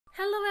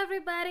Hello,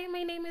 everybody.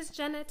 My name is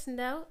Janet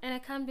Ndao, and I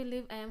can't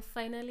believe I am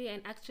finally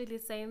and actually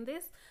saying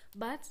this,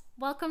 but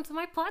welcome to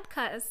my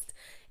podcast.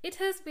 It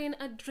has been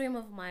a dream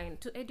of mine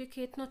to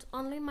educate not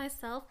only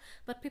myself,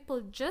 but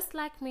people just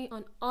like me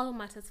on all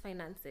matters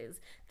finances.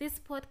 This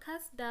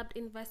podcast, dubbed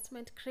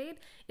Investment Crade,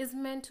 is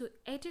meant to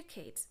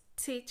educate,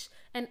 teach,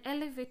 and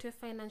elevate your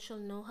financial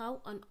know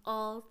how on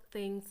all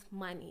things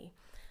money.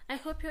 I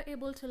hope you're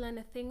able to learn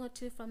a thing or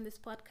two from this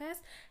podcast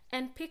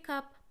and pick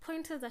up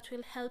pointers that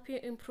will help you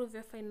improve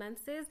your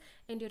finances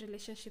and your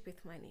relationship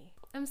with money.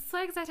 I'm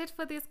so excited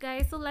for this,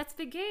 guys, so let's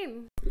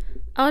begin.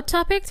 Our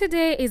topic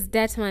today is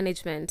debt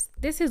management.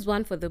 This is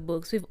one for the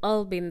books. We've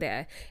all been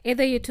there.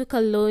 Either you took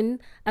a loan,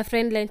 a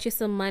friend lent you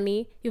some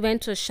money, you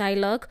went to a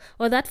Shylock,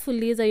 or that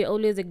Fuliza you're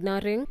always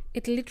ignoring.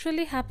 It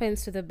literally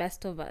happens to the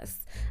best of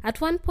us.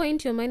 At one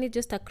point, your money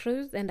just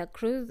accrues and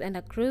accrues and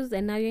accrues,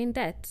 and now you're in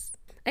debt.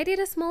 I did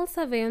a small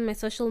survey on my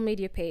social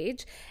media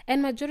page,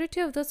 and majority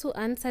of those who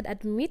answered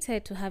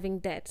admitted to having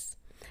debts.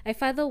 I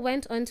further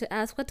went on to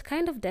ask what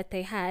kind of debt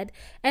they had,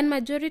 and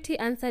majority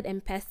answered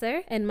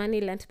M-Pesa and money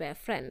lent by a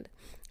friend.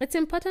 It's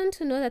important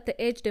to know that the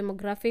age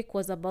demographic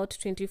was about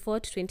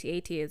 24 to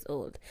 28 years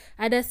old.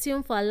 I'd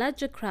assume for a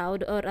larger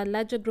crowd or a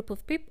larger group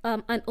of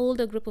people, an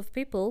older group of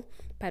people,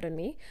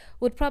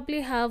 would probably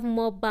have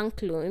more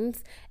bank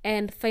loans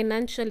and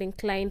financial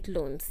inclined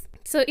loans.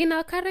 So in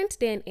our current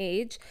day and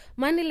age,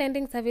 money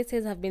lending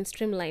services have been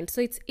streamlined,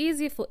 so it's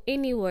easy for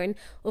anyone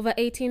over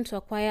 18 to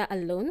acquire a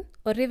loan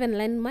or even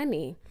lend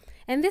money.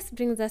 And this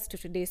brings us to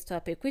today's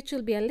topic, which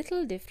will be a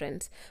little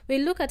different.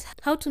 We'll look at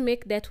how to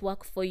make debt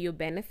work for your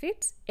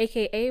benefit,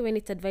 aka when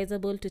it's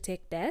advisable to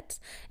take debt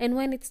and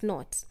when it's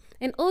not.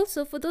 And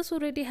also, for those who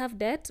already have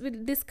debt,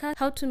 we'll discuss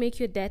how to make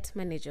your debt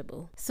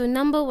manageable. So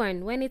number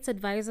one, when it's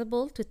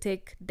advisable to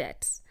take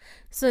debt.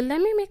 So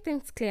let me make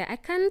things clear. I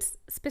can't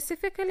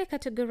specifically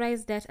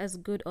categorize debt as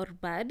good or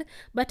bad,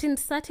 but in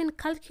certain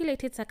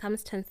calculated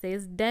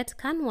circumstances, debt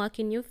can work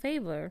in your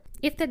favor.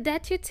 If the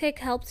debt you take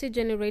helps you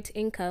generate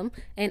income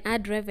and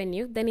add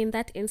revenue, then in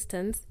that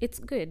instance, it's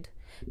good.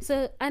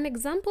 So an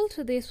example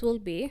to this will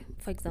be,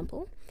 for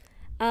example,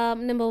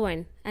 number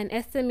one, an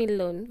SME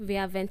loan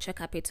via venture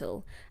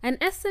capital. An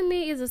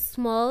SME is a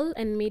small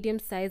and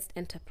medium-sized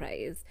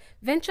enterprise.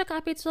 Venture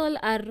capital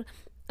are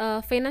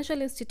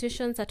financial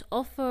institutions that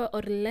offer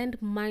or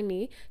lend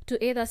money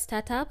to either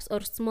startups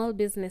or small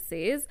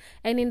businesses,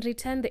 and in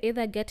return they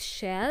either get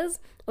shares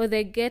or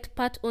they get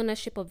part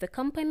ownership of the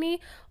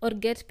company or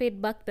get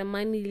paid back the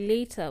money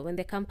later when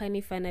the company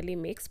finally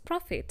makes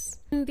profits.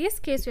 In this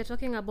case, we're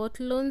talking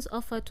about loans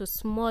offered to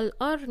small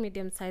or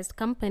medium-sized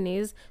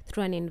companies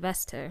through an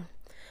investor.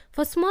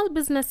 For small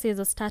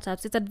businesses or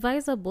startups, it's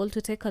advisable to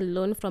take a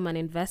loan from an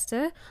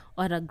investor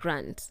or a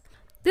grant.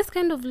 This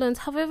kind of loans,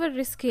 however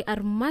risky,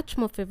 are much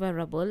more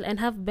favorable and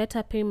have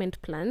better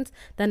payment plans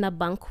than a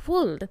bank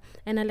would,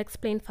 and I'll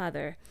explain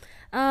further.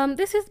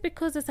 This is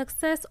because the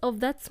success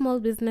of that small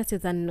business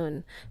is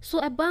unknown. So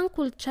a bank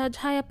will charge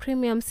higher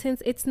premiums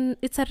since it's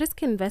a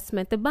risky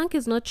investment. The bank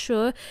is not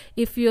sure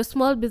if your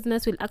small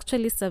business will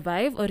actually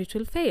survive or it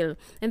will fail,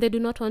 and they do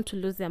not want to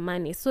lose their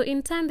money. So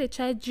in turn, they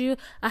charge you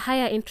a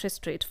higher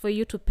interest rate for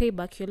you to pay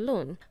back your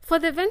loan. For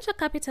the venture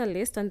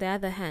capitalist, on the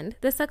other hand,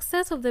 the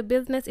success of the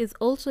business is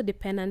also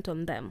dependent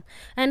on them.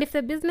 And if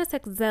the business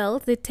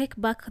excels, they take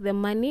back the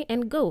money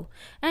and go.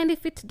 And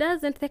if it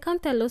doesn't, they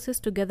count their losses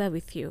together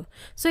with you.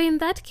 So in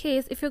that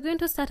case, if you're going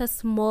to start a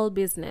small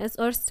business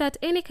or start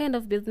any kind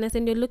of business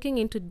and you're looking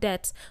into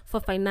debt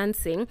for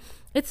financing,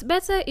 it's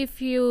better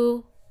if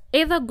you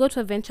either go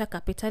to a venture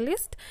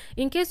capitalist.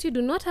 In case you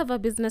do not have a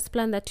business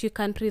plan that you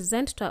can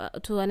present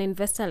to an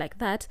investor like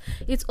that,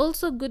 it's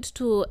also good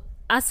to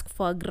ask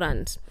for a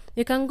grant.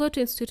 You can go to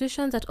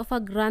institutions that offer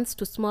grants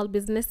to small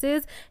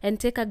businesses and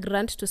take a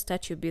grant to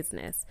start your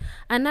business.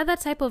 Another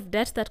type of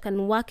debt that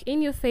can work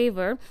in your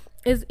favor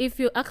is if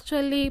you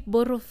actually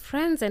borrow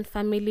friends and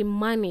family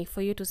money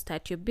for you to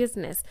start your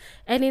business.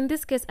 And in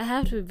this case, I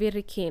have to be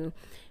very keen.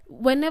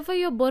 Whenever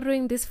you're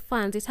borrowing these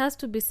funds, it has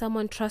to be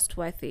someone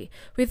trustworthy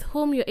with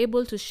whom you're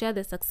able to share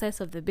the success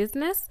of the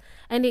business.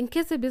 And in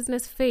case the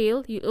business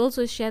fails, you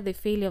also share the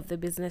failure of the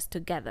business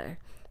together.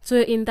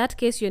 So in that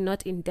case, you're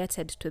not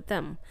indebted to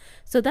them.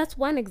 So that's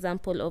one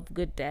example of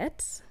good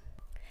debt.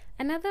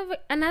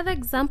 Another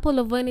example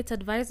of when it's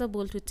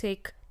advisable to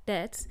take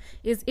debt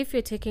is if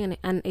you're taking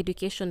an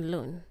education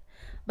loan.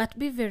 But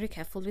be very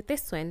careful with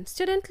this one.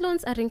 Student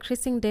loans are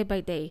increasing day by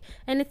day,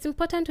 and it's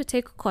important to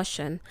take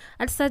caution.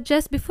 I'd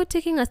suggest before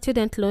taking a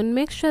student loan,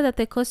 make sure that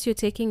the course you're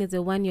taking is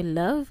the one you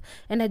love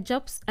and a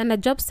job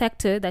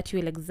sector that you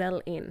will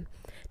excel in.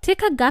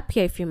 Take a gap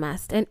year if you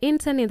must, and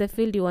intern in the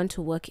field you want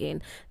to work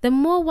in. The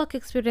more work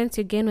experience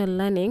you gain while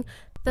learning,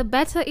 the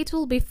better it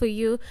will be for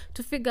you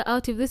to figure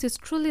out if this is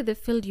truly the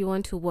field you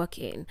want to work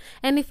in.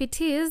 And if it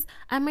is,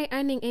 am I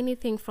earning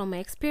anything from my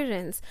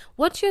experience?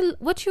 What you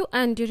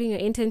earn during your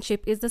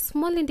internship is a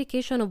small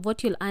indication of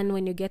what you'll earn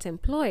when you get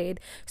employed.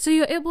 So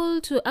you're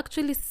able to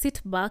actually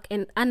sit back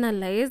and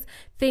analyze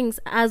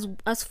things as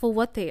for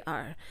what they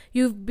are.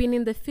 You've been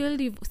in the field,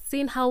 you've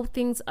seen how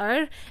things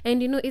are,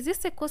 and you know, is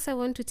this a course I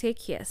want to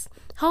take? Yes.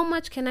 How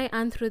much can I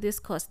earn through this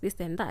course? This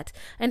and that.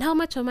 And how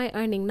much am I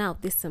earning now?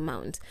 This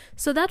amount.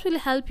 So that will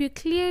help you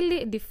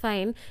clearly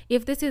define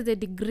if this is the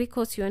degree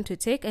course you want to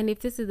take and if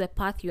this is the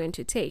path you want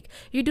to take.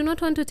 You do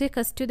not want to take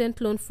a student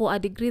loan for a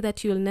degree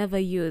that you'll never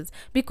use,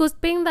 because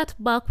paying that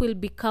back will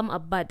become a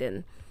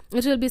burden.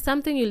 It will be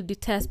something you'll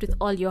detest with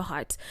all your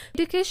heart.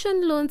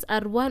 Education loans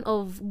are one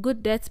of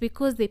good debts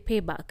because they pay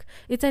back.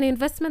 It's an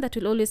investment that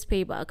will always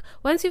pay back.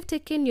 Once you've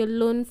taken your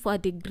loan for a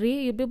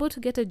degree, you'll be able to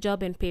get a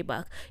job and pay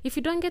back. If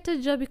you don't get a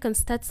job, you can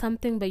start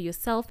something by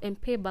yourself and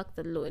pay back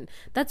the loan.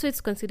 That's why it's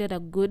considered a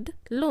good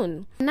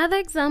loan. Another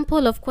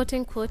example of quote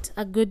unquote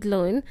a good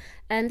loan,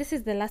 and this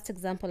is the last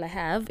example I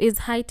have, is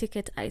high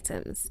ticket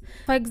items.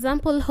 For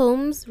example,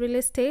 homes, real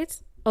estate,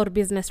 or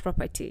business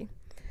property.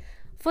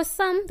 For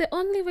some, the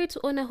only way to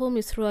own a home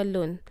is through a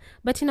loan.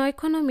 But in our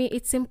economy,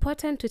 it's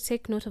important to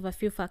take note of a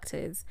few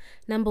factors.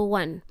 Number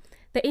one,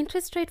 the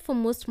interest rate for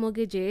most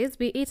mortgages,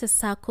 be it a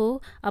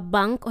SACCO, a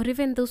bank, or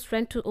even those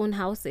rent-to-own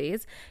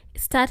houses,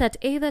 start at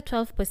either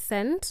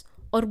 12%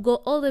 or go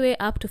all the way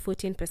up to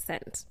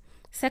 14%.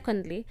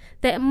 Secondly,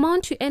 the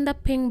amount you end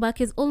up paying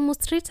back is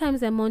almost 3 times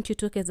the amount you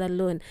took as a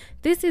loan.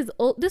 This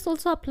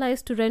also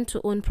applies to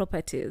rent-to-own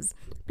properties.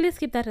 Please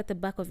keep that at the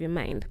back of your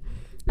mind.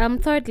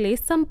 Thirdly,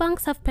 some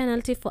banks have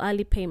penalty for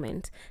early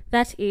payment.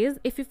 That is,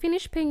 if you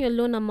finish paying your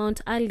loan amount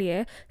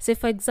earlier, say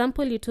for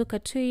example you took a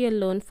 2-year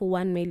loan for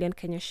 1 million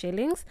Kenya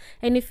shillings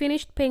and you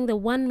finished paying the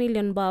 1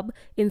 million bob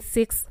in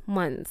 6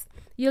 months,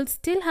 you'll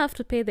still have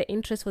to pay the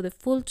interest for the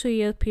full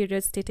 2-year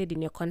period stated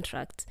in your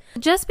contract.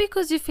 Just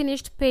because you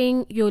finished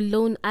paying your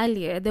loan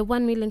earlier, the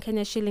 1 million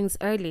Kenya shillings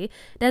early,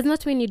 does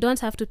not mean you don't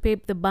have to pay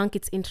the bank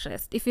its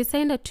interest. If you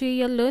signed a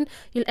 2-year loan,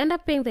 you'll end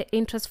up paying the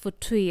interest for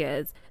 2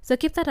 years. So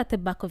keep that at the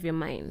back of your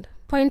mind.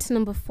 Point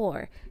number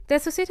 4. The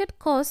associated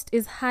cost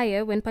is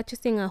higher when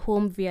purchasing a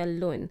home via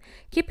loan.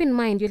 Keep in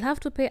mind, you'll have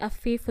to pay a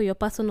fee for your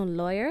personal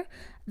lawyer,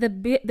 the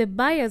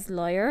buyer's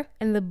lawyer,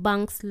 and the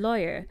bank's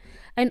lawyer,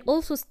 and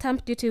also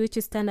stamp duty, which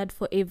is standard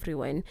for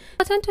everyone.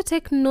 It's important to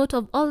take note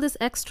of all these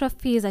extra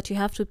fees that you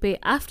have to pay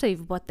after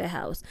you've bought the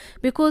house,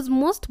 because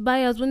most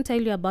buyers won't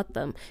tell you about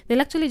them.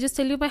 They'll actually just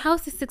tell you, my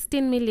house is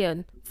 16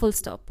 million, full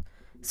stop.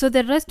 So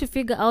the rest you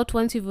figure out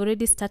once you've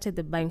already started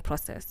the buying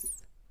process.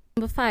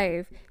 Number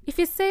 5, if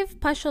you save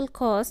partial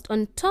cost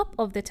on top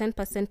of the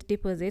 10%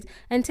 deposit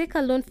and take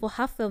a loan for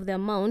half of the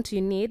amount you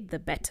need, the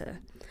better.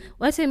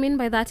 What I mean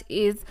by that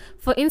is,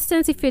 for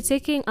instance, if you're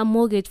taking a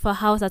mortgage for a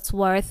house that's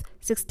worth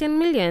 16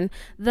 million,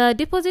 the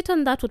deposit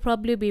on that would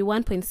probably be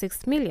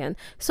 1.6 million.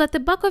 So at the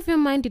back of your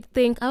mind, you'd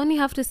think, I only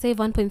have to save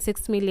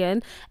 1.6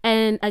 million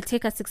and I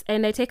take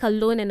a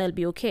loan and I'll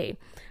be okay.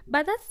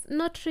 But that's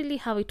not really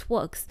how it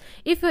works.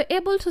 If you're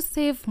able to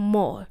save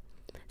more,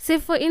 say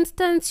for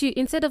instance, you,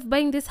 instead of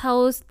buying this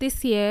house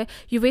this year,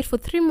 you wait for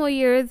 3 more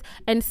years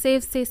and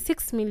save, say,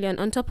 6 million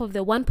on top of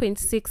the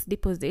 1.6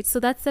 deposit. So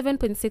that's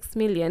 7.6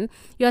 million.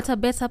 You're at a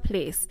better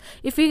place.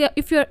 If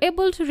you're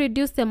able to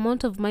reduce the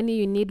amount of money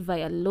you need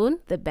via loan,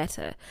 the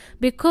better.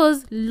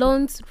 Because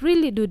loans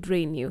really do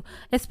drain you,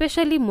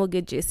 especially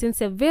mortgages, since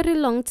they're very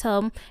long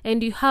term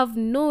and you have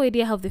no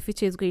idea how the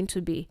future is going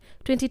to be.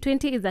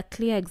 2020 is a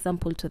clear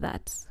example to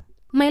that.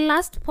 My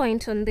last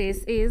point on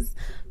this is,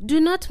 do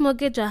not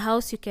mortgage a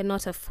house you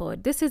cannot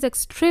afford. This is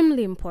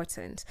extremely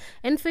important.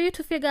 And for you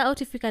to figure out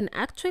if you can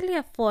actually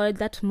afford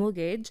that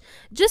mortgage,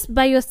 just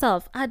by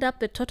yourself, add up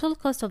the total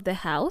cost of the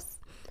house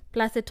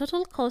plus the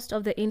total cost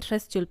of the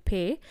interest you'll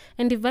pay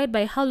and divide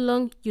by how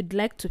long you'd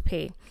like to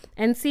pay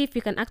and see if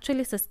you can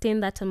actually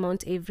sustain that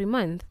amount every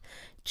month.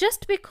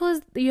 Just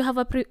because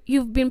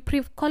you've been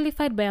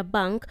pre-qualified by a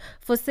bank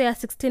for, say, a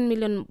 16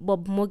 million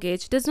bob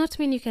mortgage does not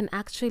mean you can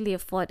actually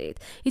afford it.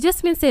 It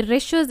just means the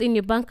ratios in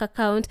your bank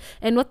account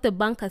and what the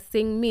bank is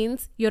saying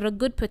means you're a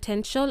good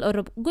potential or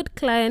a good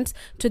client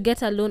to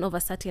get a loan of a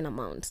certain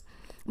amount.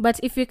 But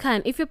if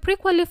you're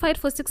pre-qualified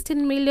for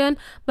 16 million,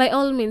 by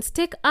all means,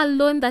 take a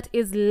loan that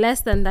is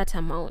less than that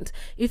amount.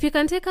 If you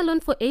can take a loan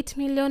for 8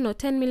 million or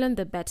 10 million,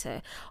 the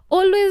better.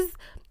 Always,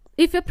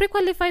 if you're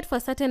pre-qualified for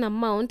a certain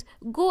amount,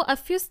 go a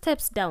few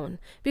steps down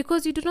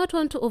because you do not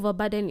want to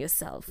overburden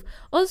yourself.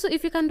 Also,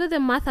 if you can do the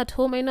math at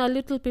home, I know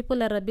little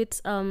people are a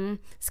bit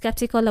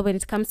skeptical when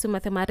it comes to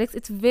mathematics.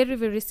 It's very,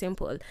 very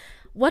simple.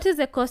 What is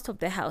the cost of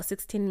the house?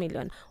 16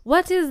 million.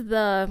 What is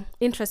the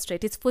interest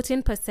rate? It's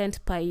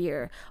 14% per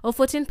year or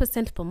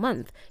 14% per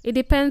month. It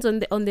depends on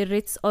the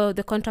rates or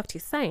the contract you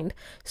signed.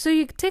 So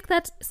you take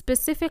that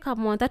specific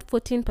amount, that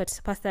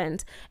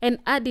 14%, and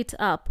add it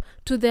up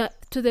to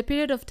the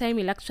period of time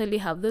you'll actually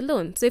have the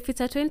loan. So if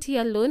it's a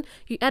 20-year loan,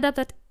 you add up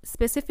that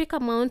specific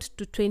amount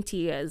to 20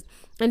 years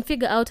and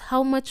figure out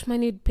how much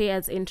money you pay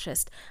as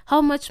interest,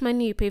 how much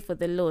money you pay for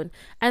the loan,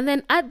 and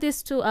then add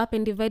these two up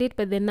and divide it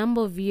by the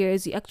number of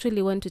years you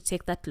actually want to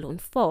take that loan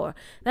for.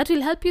 That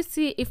will help you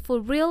see if for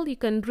real you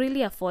can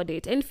really afford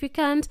it, and if you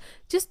can't,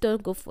 just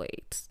don't go for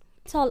it.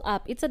 It's all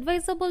up. It's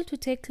advisable to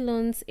take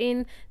loans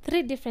in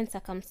 3 different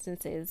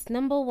circumstances.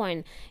 Number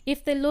 1,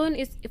 if the loan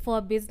is for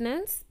a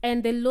business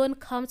and the loan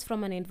comes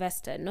from an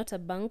investor, not a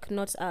bank,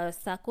 not a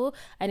SACCO,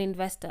 an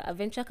investor, a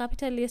venture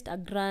capitalist, a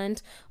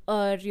grant,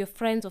 or your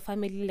friends or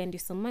family lend you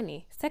some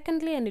money.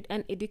 Secondly,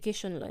 an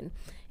education loan.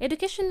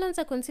 Education loans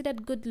are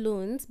considered good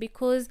loans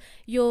because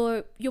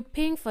you're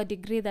paying for a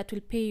degree that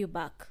will pay you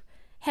back.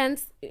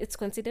 Hence, it's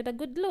considered a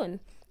good loan.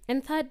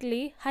 And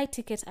thirdly, high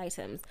ticket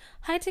items.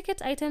 High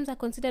ticket items are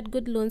considered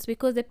good loans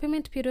because the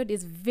payment period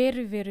is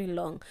very, very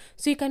long.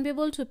 So you can be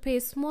able to pay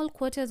small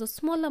quarters or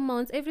small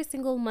amounts every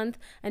single month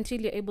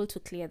until you're able to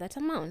clear that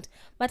amount.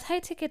 But high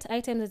ticket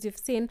items, as you've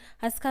seen,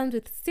 has come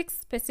with 6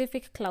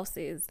 specific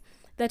clauses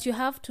that you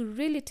have to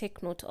really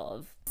take note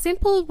of.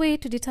 Simple way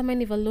to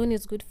determine if a loan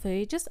is good for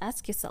you, just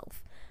ask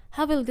yourself,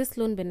 how will this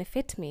loan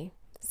benefit me?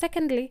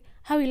 Secondly,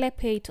 how will I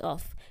pay it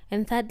off?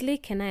 And thirdly,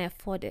 can I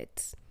afford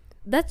it?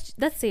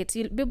 That's it.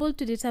 You'll be able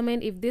to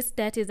determine if this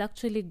debt is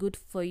actually good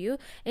for you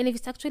and if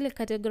it's actually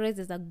categorized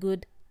as a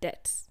good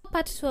debt.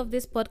 Part 2 of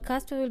this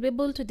podcast, we will be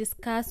able to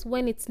discuss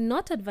when it's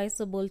not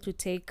advisable to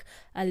take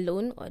a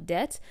loan or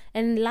debt,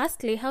 and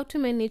lastly, how to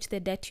manage the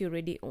debt you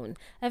already own.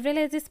 I've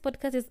realized this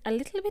podcast is a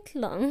little bit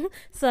long,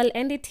 so I'll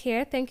end it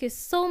here. Thank you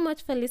so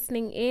much for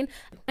listening in,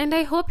 and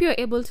I hope you're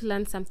able to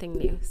learn something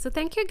new. So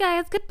thank you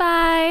guys.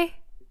 Goodbye.